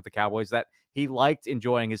first round with the Cowboys that he liked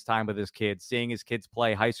enjoying his time with his kids, seeing his kids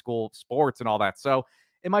play high school sports and all that. So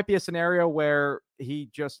it might be a scenario where he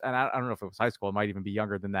just, and I don't know if it was high school, it might even be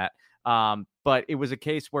younger than that. But it was a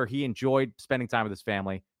case where he enjoyed spending time with his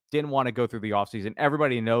family, didn't want to go through the offseason.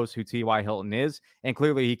 Everybody knows who T.Y. Hilton is. And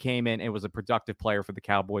clearly he came in and was a productive player for the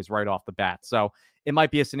Cowboys right off the bat. So it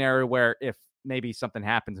might be a scenario where if maybe something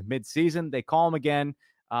happens mid-season, they call him again,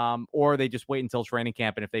 or they just wait until training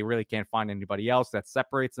camp. And if they really can't find anybody else that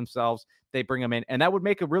separates themselves, they bring him in. And that would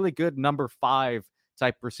make a really good number 5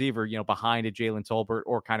 type receiver, behind a Jalen Tolbert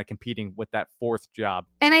or kind of competing with that fourth job.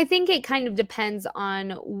 And I think it kind of depends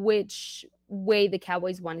on which way the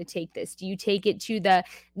Cowboys want to take this. Do you take it to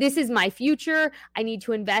this is my future, I need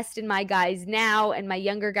to invest in my guys now, and my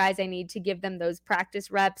younger guys, I need to give them those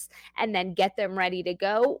practice reps and then get them ready to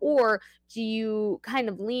go? Or do you kind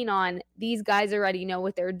of lean on these guys already know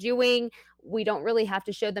what they're doing? We don't really have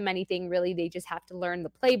to show them anything, really. They just have to learn the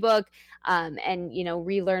playbook and,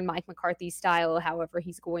 relearn Mike McCarthy's style, however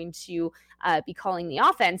he's going to be calling the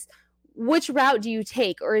offense. Which route do you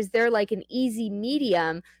take? Or is there like an easy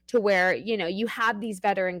medium to where, you have these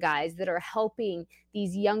veteran guys that are helping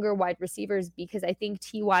these younger wide receivers? Because I think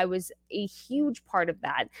TY was a huge part of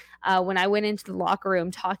that. When I went into the locker room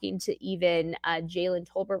talking to even Jalen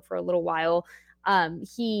Tolbert for a little while,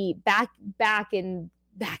 he back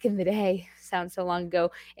in the day, sounds so long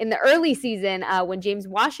ago, in the early season, when James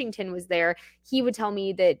Washington was there, he would tell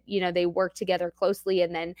me that, they worked together closely.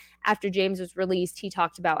 And then after James was released, he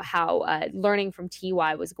talked about how learning from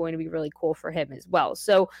TY was going to be really cool for him as well.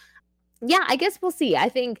 So yeah, I guess we'll see. I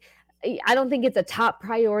don't think it's a top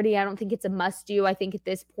priority. I don't think it's a must do. I think at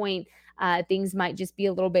this point, things might just be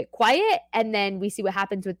a little bit quiet, and then we see what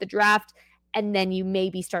happens with the draft. And then you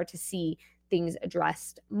maybe start to see things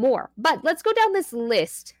addressed more. But let's go down this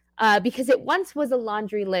list because it once was a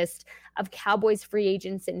laundry list of Cowboys free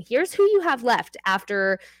agents. And here's who you have left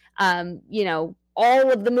after,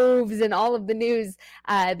 all of the moves and all of the news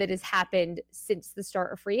that has happened since the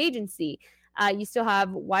start of free agency. You still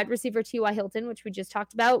have wide receiver T.Y. Hilton, which we just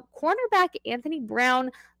talked about, cornerback Anthony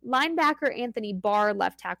Brown, linebacker Anthony Barr,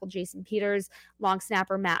 left tackle Jason Peters, long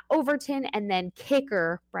snapper Matt Overton, and then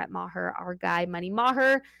kicker Brett Maher, our guy Money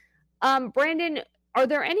Maher. Brandon, are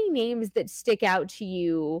there any names that stick out to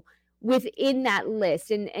you within that list?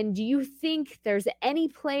 And do you think there's any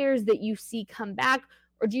players that you see come back,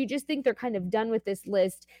 or do you just think they're kind of done with this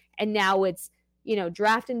list and now it's,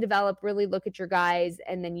 draft and develop, really look at your guys,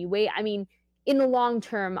 and then you wait? I mean, in the long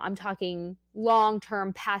term, I'm talking long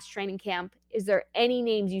term past training camp, is there any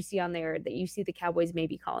names you see on there that you see the Cowboys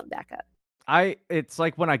maybe calling back up? It's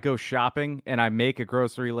like when I go shopping and I make a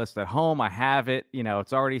grocery list at home, I have it,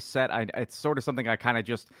 it's already set. It's sort of something I kind of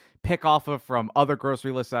just pick off of from other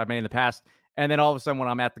grocery lists that I've made in the past. And then all of a sudden when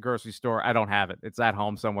I'm at the grocery store, I don't have it. It's at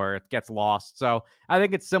home somewhere. It gets lost. So I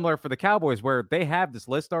think it's similar for the Cowboys where they have this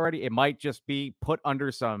list already. It might just be put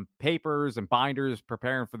under some papers and binders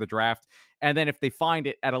preparing for the draft. And then if they find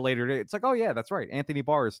it at a later date, it's like, oh yeah, that's right. Anthony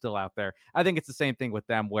Barr is still out there. I think it's the same thing with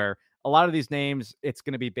them where a lot of these names, it's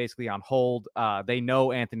going to be basically on hold. They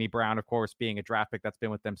know Anthony Brown, of course, being a draft pick that's been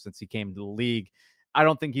with them since he came to the league. I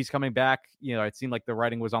don't think he's coming back. It seemed like the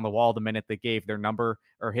writing was on the wall the minute they gave their number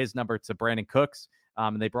or his number to Brandon Cooks.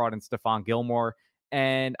 And they brought in Stephon Gilmore.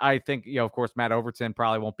 And I think, of course, Matt Overton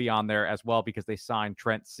probably won't be on there as well because they signed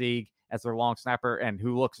Trent Sieg as their long snapper and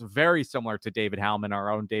who looks very similar to David Howman, our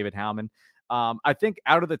own David Howman. I think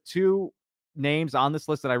out of the two names on this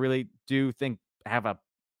list that I really do think have a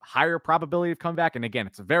higher probability of coming back, and again,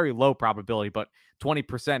 it's a very low probability, but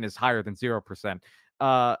 20% is higher than 0%.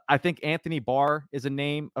 I think Anthony Barr is a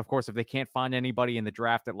name. Of course, if they can't find anybody in the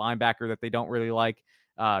draft at linebacker that they don't really like,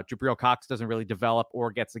 Jabril Cox doesn't really develop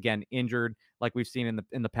or gets again injured like we've seen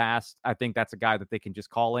in the past. I think that's a guy that they can just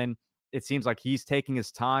call in. It seems like he's taking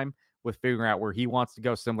his time with figuring out where he wants to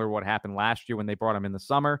go, similar to what happened last year when they brought him in the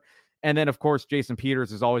summer. And then, of course, Jason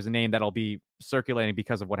Peters is always a name that'll be circulating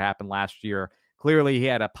because of what happened last year. Clearly, he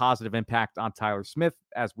had a positive impact on Tyler Smith,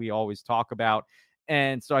 as we always talk about.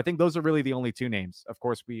 And so I think those are really the only two names. Of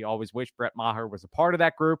course, we always wish Brett Maher was a part of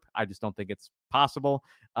that group. I just don't think it's possible.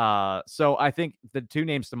 So I think the two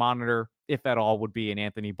names to monitor, if at all, would be an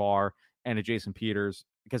Anthony Barr and a Jason Peters,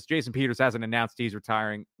 because Jason Peters hasn't announced he's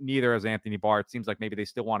retiring. Neither has Anthony Barr. It seems like maybe they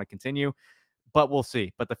still want to continue, but we'll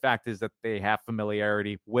see. But the fact is that they have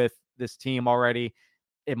familiarity with this team already.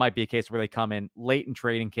 It might be a case where they come in late in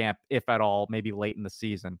training camp, if at all, maybe late in the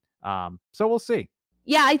season. So we'll see.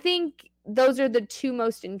 Yeah, I think those are the two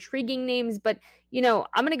most intriguing names. But, I'm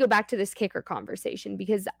going to go back to this kicker conversation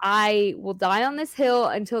because I will die on this hill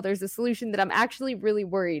until there's a solution that I'm actually really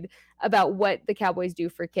worried about what the Cowboys do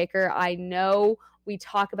for kicker. I know we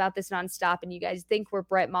talk about this nonstop and you guys think we're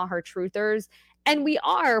Brett Maher truthers. And we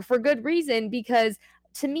are for good reason, because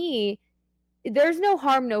to me, there's no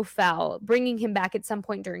harm, no foul bringing him back at some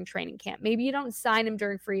point during training camp. Maybe you don't sign him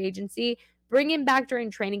during free agency, bring him back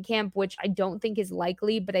during training camp, which I don't think is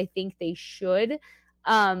likely, but I think they should.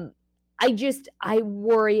 I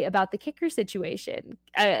worry about the kicker situation.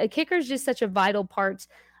 A kicker is just such a vital part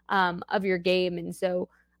of your game. And so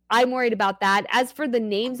I'm worried about that. As for the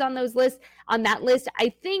names on that list,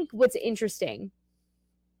 I think what's interesting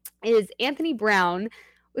is Anthony Brown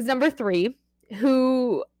was number 3,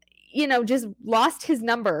 who, just lost his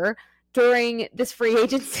number during this free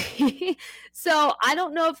agency. So I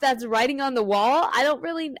don't know if that's writing on the wall.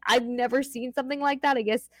 I've never seen something like that. I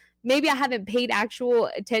guess maybe I haven't paid actual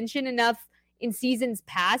attention enough in seasons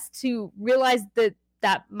past to realize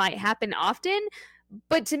that might happen often.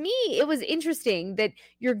 But to me, it was interesting that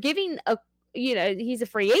you're giving he's a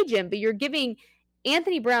free agent, but you're giving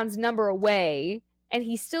Anthony Brown's number away and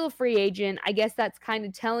he's still a free agent. I guess that's kind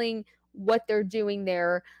of telling what they're doing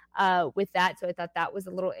there with that. So I thought that was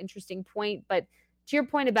a little interesting point. But to your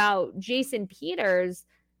point about Jason Peters,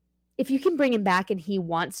 if you can bring him back and he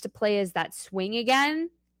wants to play as that swing again,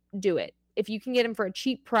 do it. If you can get him for a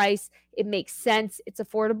cheap price, it makes sense, it's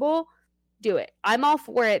affordable, do it. I'm all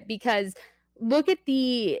for it because look at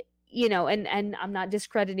the, and I'm not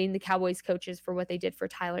discrediting the Cowboys coaches for what they did for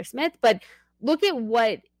Tyler Smith, but look at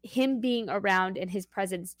what him being around and his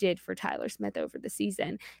presence did for Tyler Smith over the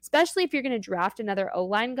season, especially if you're going to draft another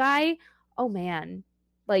O-line guy. Oh man,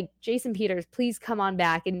 like Jason Peters, please come on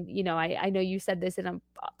back. And, I know you said this in a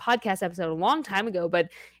podcast episode a long time ago, but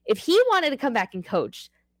if he wanted to come back and coach,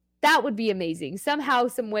 that would be amazing. Somehow,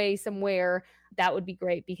 some way, somewhere, that would be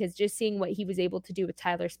great because just seeing what he was able to do with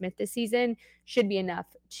Tyler Smith this season should be enough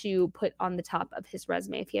to put on the top of his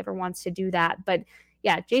resume if he ever wants to do that. But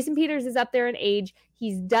yeah, Jason Peters is up there in age.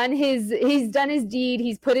 He's done his deed.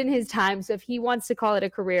 He's put in his time. So if he wants to call it a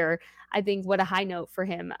career, I think what a high note for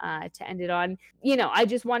him to end it on. I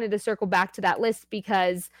just wanted to circle back to that list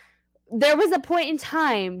because there was a point in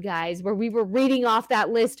time, guys, where we were reading off that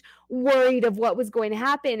list worried of what was going to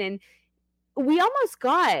happen. And we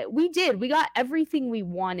got everything we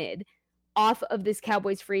wanted off of this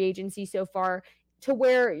Cowboys free agency so far, to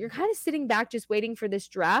where you're kind of sitting back just waiting for this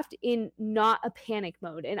draft in not a panic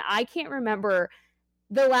mode. And I can't remember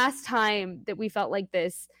the last time that we felt like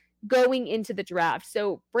this going into the draft.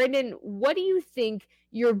 So Brandon, what do you think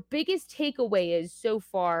your biggest takeaway is so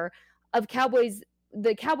far of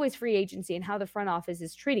the Cowboys free agency and how the front office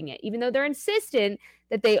is treating it, even though they're insistent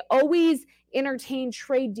that they always entertain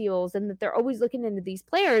trade deals and that they're always looking into these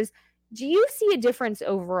players? Do you see a difference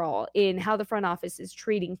overall in how the front office is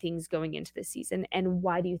treating things going into this season? And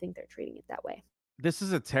why do you think they're treating it that way? This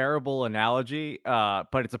is a terrible analogy, but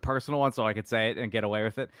it's a personal one, so I could say it and get away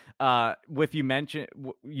with it. You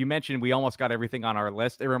mentioned we almost got everything on our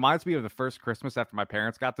list. It reminds me of the first Christmas after my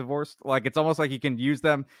parents got divorced. Like, it's almost like you can use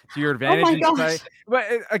them to your advantage. Oh my gosh. But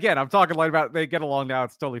again, I'm talking light about they get along now.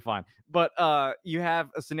 It's totally fine. But you have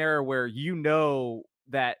a scenario where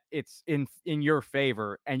that it's in your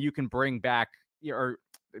favor, and you can bring back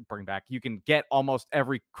you can get almost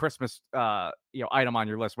every Christmas item on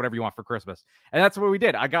your list, whatever you want for Christmas. And that's what we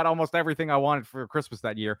did. I got almost everything I wanted for Christmas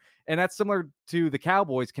that year. And that's similar to the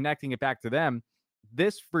Cowboys, connecting it back to them.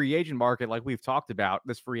 This free agent market, like we've talked about,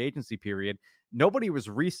 this free agency period, nobody was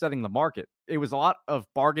resetting the market. It was a lot of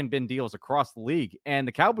bargain bin deals across the league. And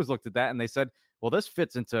the Cowboys looked at that and they said, well, this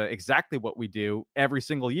fits into exactly what we do every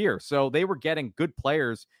single year. So they were getting good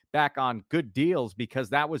players back on good deals because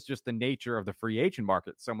that was just the nature of the free agent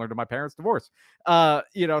market, similar to my parents' divorce.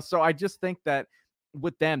 So I just think that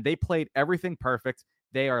with them, they played everything perfect.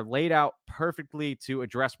 They are laid out perfectly to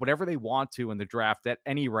address whatever they want to in the draft at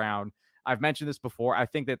any round. I've mentioned this before. I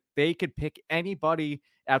think that they could pick anybody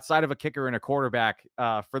outside of a kicker and a quarterback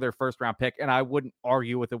for their first round pick, and I wouldn't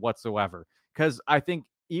argue with it whatsoever. Because I think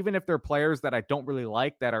even if they're players that I don't really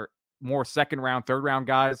like, that are more second round, third round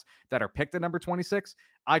guys that are picked at number 26,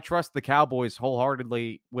 I trust the Cowboys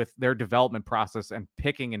wholeheartedly with their development process and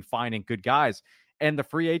picking and finding good guys. And the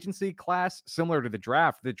free agency class, similar to the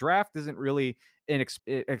draft isn't really an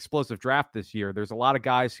explosive draft this year. There's a lot of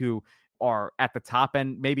guys who are at the top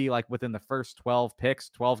end, maybe like within the first 12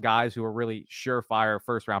 picks, 12 guys who are really surefire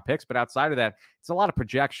first round picks. But outside of that, it's a lot of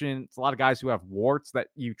projection. It's a lot of guys who have warts that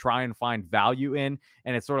you try and find value in.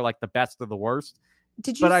 And it's sort of like the best of the worst.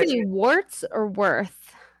 Did you say warts or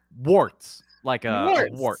worth? Warts. Like a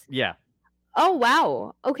wart. Yeah. Oh,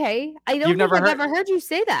 wow. Okay. I don't think I've ever heard you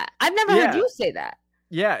say that. I've never heard you say that.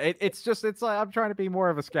 Yeah. It's like, I'm trying to be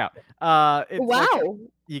more of a scout. Wow. Like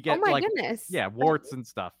you get, oh my goodness. Yeah. Warts and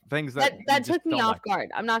stuff. Things that took me off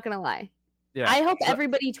guard. I'm not going to lie. Yeah. I hope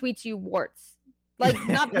everybody tweets you warts. Like,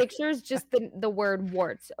 not pictures, just the word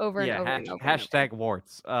warts over and over and over. Hashtag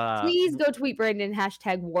warts. Please go tweet Brandon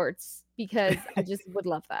 #warts because I just would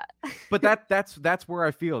love that. But that's where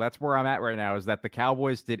I feel. That's where I'm at right now, is that the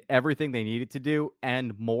Cowboys did everything they needed to do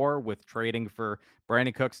and more with trading for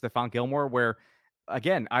Brandon Cooks, Stephon Gilmore, where,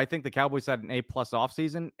 again, I think the Cowboys had an A+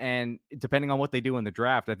 offseason, and depending on what they do in the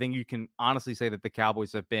draft, I think you can honestly say that the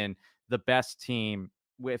Cowboys have been the best team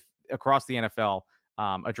across the NFL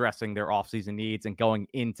addressing their offseason needs and going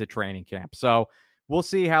into training camp. So we'll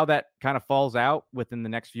see how that kind of falls out within the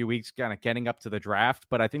next few weeks, kind of getting up to the draft.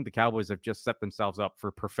 But I think the Cowboys have just set themselves up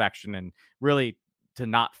for perfection and really to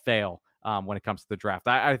not fail when it comes to the draft.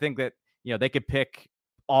 I think that, they could pick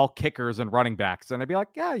all kickers and running backs, and I'd be like,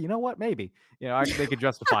 yeah, you know what? Maybe, they could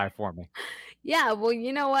justify it for me. Yeah, well,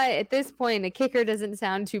 you know what? At this point, a kicker doesn't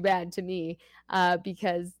sound too bad to me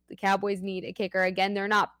because the Cowboys need a kicker. Again, they're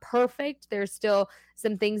not perfect. There's still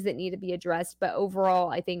some things that need to be addressed. But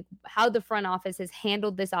overall, I think how the front office has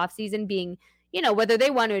handled this offseason being, whether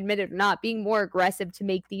they want to admit it or not, being more aggressive to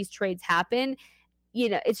make these trades happen,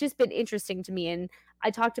 it's just been interesting to me. And I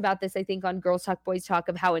talked about this, I think, on Girls Talk, Boys Talk,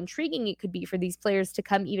 of how intriguing it could be for these players to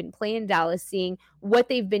come even play in Dallas, seeing what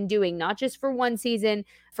they've been doing, not just for one season,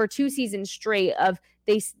 for 2 seasons straight of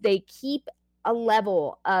they keep a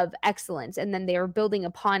level of excellence and then they are building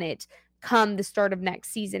upon it come the start of next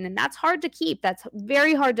season. And that's hard to keep. That's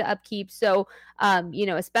very hard to upkeep. So,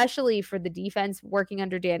 especially for the defense working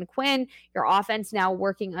under Dan Quinn, your offense now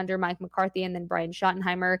working under Mike McCarthy and then Brian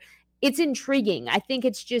Schottenheimer. It's intriguing. I think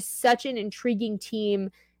it's just such an intriguing team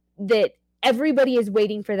that everybody is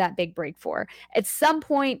waiting for that big break for. At some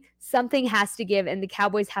point, something has to give, and the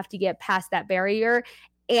Cowboys have to get past that barrier.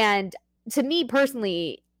 And to me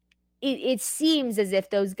personally, it seems as if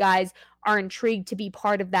those guys are intrigued to be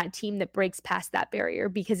part of that team that breaks past that barrier,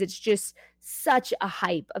 because it's just such a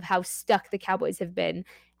hype of how stuck the Cowboys have been,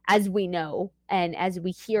 as we know, and as we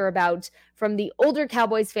hear about from the older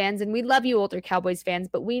Cowboys fans. And we love you, older Cowboys fans,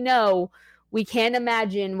 but we know we can't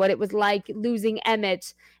imagine what it was like losing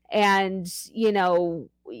Emmett. And,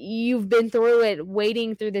 you've been through it,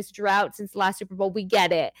 waiting through this drought since the last Super Bowl. We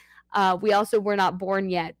get it. We also were not born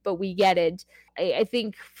yet, but we get it. I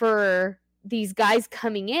think for these guys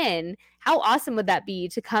coming in, how awesome would that be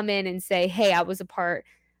to come in and say, hey, I was a part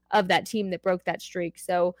of that team that broke that streak.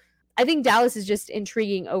 So I think Dallas is just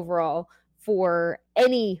intriguing overall for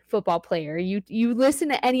any football player. You listen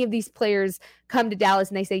to any of these players come to Dallas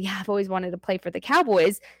and they say, yeah, I've always wanted to play for the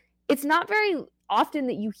Cowboys. It's not very often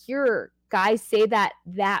that you hear guys say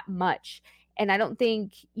that much. And I don't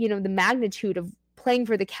think, the magnitude of playing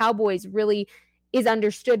for the Cowboys really is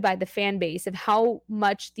understood by the fan base of how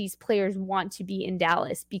much these players want to be in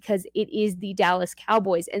Dallas, because it is the Dallas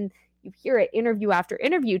Cowboys. And you hear it interview after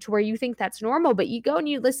interview to where you think that's normal, but you go and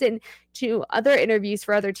you listen to other interviews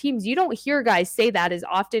for other teams. You don't hear guys say that as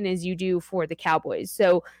often as you do for the Cowboys.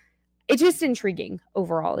 So it's just intriguing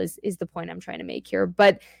overall is the point I'm trying to make here.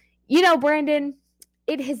 But, Brandon,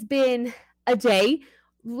 it has been a day.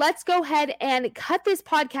 Let's go ahead and cut this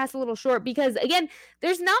podcast a little short because, again,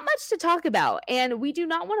 there's not much to talk about. And we do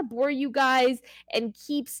not want to bore you guys and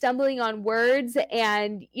keep stumbling on words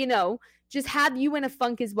and, just have you in a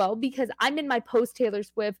funk as well, because I'm in my post-Taylor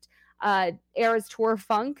Swift Eras Tour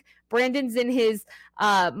funk. Brandon's in his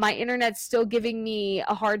my internet's still giving me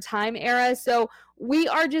a hard time era. So we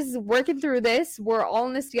are just working through this. We're all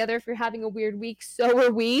in this together. If you're having a weird week, so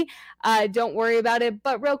are we. Don't worry about it.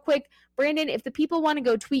 But real quick, Brandon, if the people want to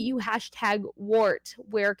go tweet you #Wart,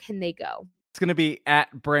 where can they go? It's going to be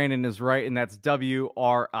at Brandon is right, and that's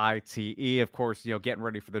WRITE. Of course, getting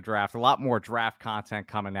ready for the draft. A lot more draft content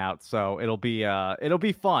coming out, so it'll be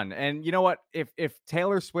fun. And you know what? If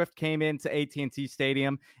Taylor Swift came into AT&T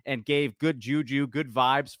Stadium and gave good juju, good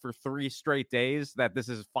vibes for 3 straight days, that this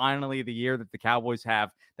is finally the year that the Cowboys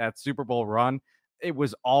have that Super Bowl run, it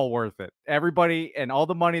was all worth it. Everybody and all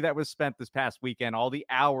the money that was spent this past weekend, all the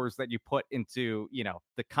hours that you put into,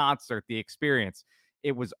 the concert, the experience,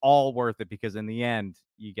 it was all worth it because in the end,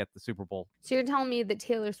 you get the Super Bowl. So you're telling me that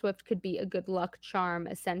Taylor Swift could be a good luck charm,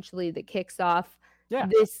 essentially, that kicks off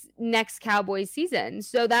this next Cowboys season.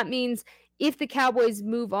 So that means if the Cowboys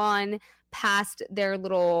move on past their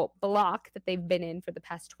little block that they've been in for the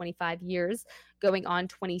past 25 years, going on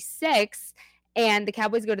 26, and the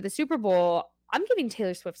Cowboys go to the Super Bowl, I'm giving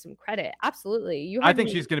Taylor Swift some credit. Absolutely. I think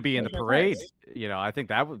she's going to be in the parade. I think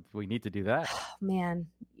we need to do that. Oh, man,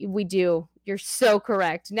 we do. You're so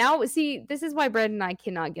correct. Now, see, this is why Brandon and I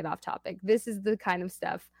cannot get off topic. This is the kind of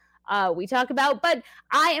stuff we talk about. But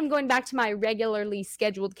I am going back to my regularly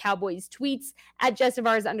scheduled Cowboys tweets at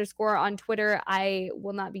 @JustAvars_ on Twitter. I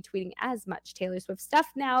will not be tweeting as much Taylor Swift stuff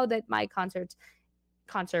now that my concerts,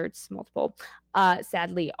 multiple,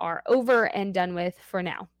 sadly are over and done with for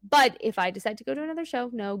now. But if I decide to go to another show,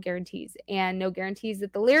 no guarantees, and no guarantees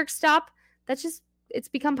that the lyrics stop. It's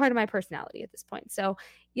become part of my personality at this point. So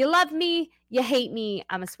you love me, you hate me.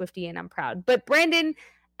 I'm a Swiftie and I'm proud. But Brandon,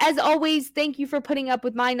 as always, thank you for putting up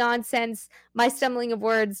with my nonsense, my stumbling of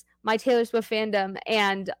words, my Taylor Swift fandom,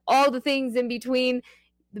 and all the things in between.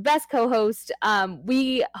 the best co-host.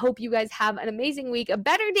 We hope you guys have an amazing week, a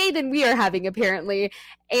better day than we are having apparently,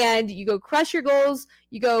 and you go crush your goals,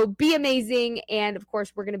 you go be amazing, and of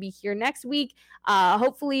course we're going to be here next week.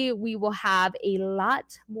 Hopefully we will have a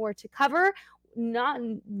lot more to cover.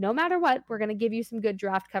 No matter what, we're going to give you some good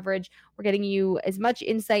draft coverage. We're getting you as much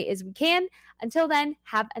insight as we can. Until then,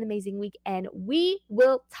 have an amazing week, and we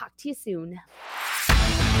will talk to you soon.